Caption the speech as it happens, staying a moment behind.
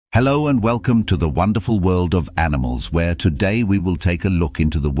Hello and welcome to the wonderful world of animals, where today we will take a look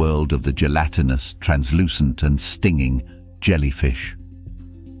into the world of the gelatinous, translucent and stinging jellyfish.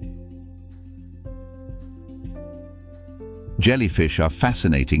 Jellyfish are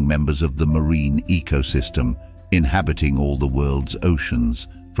fascinating members of the marine ecosystem, inhabiting all the world's oceans,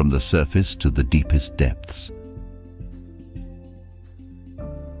 from the surface to the deepest depths.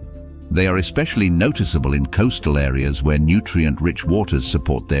 They are especially noticeable in coastal areas where nutrient-rich waters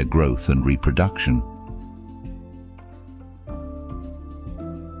support their growth and reproduction.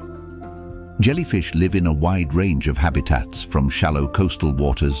 Jellyfish live in a wide range of habitats, from shallow coastal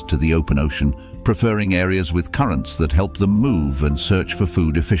waters to the open ocean, preferring areas with currents that help them move and search for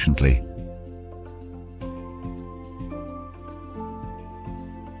food efficiently.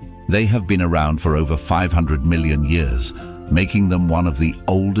 They have been around for over 500 million years, making them one of the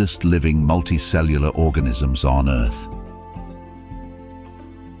oldest living multicellular organisms on Earth.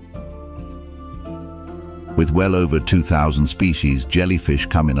 With well over 2,000 species, jellyfish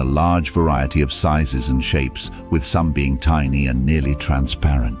come in a large variety of sizes and shapes, with some being tiny and nearly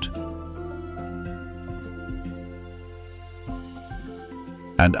transparent,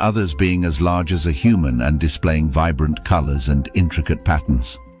 and others being as large as a human and displaying vibrant colors and intricate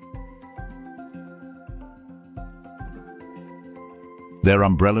patterns. Their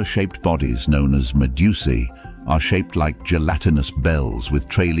umbrella-shaped bodies, known as medusae, are shaped like gelatinous bells with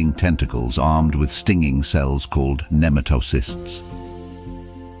trailing tentacles armed with stinging cells called nematocysts.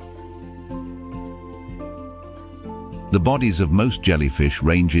 The bodies of most jellyfish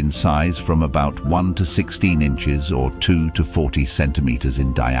range in size from about 1 to 16 inches or 2 to 40 centimeters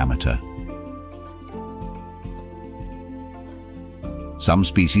in diameter. Some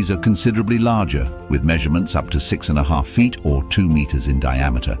species are considerably larger, with measurements up to 6.5 feet or 2 meters in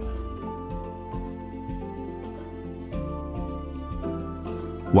diameter.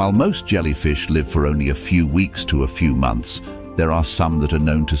 While most jellyfish live for only a few weeks to a few months, there are some that are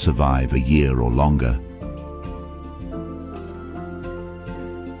known to survive a year or longer.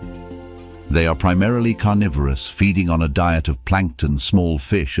 They are primarily carnivorous, feeding on a diet of plankton, small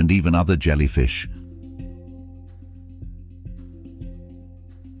fish, and even other jellyfish.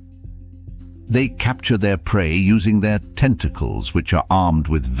 They capture their prey using their tentacles, which are armed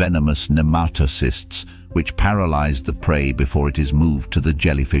with venomous nematocysts, which paralyze the prey before it is moved to the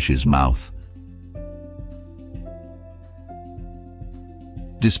jellyfish's mouth.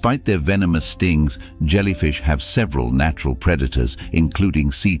 Despite their venomous stings, jellyfish have several natural predators, including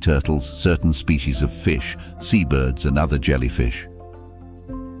sea turtles, certain species of fish, seabirds, and other jellyfish.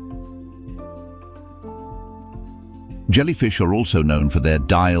 Jellyfish are also known for their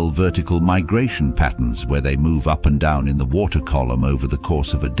diel vertical migration patterns, where they move up and down in the water column over the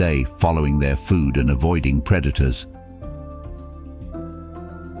course of a day, following their food and avoiding predators.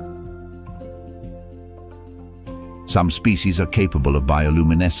 Some species are capable of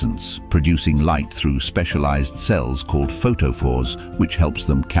bioluminescence, producing light through specialized cells called photophores, which helps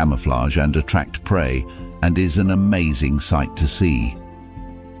them camouflage and attract prey, and is an amazing sight to see.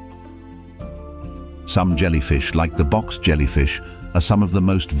 Some jellyfish, like the box jellyfish, are some of the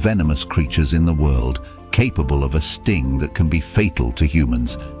most venomous creatures in the world, capable of a sting that can be fatal to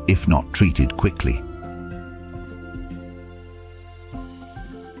humans if not treated quickly.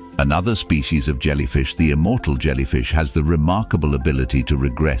 Another species of jellyfish, the immortal jellyfish, has the remarkable ability to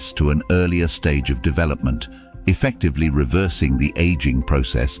regress to an earlier stage of development, effectively reversing the aging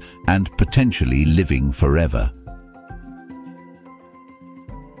process and potentially living forever.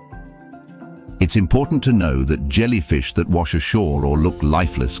 It's important to know that jellyfish that wash ashore or look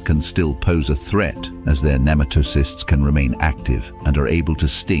lifeless can still pose a threat, as their nematocysts can remain active and are able to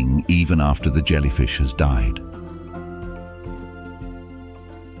sting even after the jellyfish has died.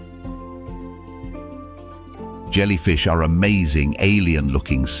 Jellyfish are amazing,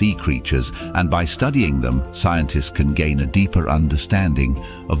 alien-looking sea creatures, and by studying them, scientists can gain a deeper understanding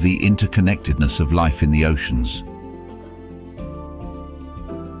of the interconnectedness of life in the oceans.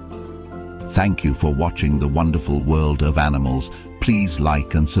 Thank you for watching the wonderful world of animals. Please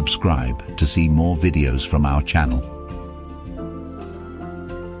like and subscribe to see more videos from our channel.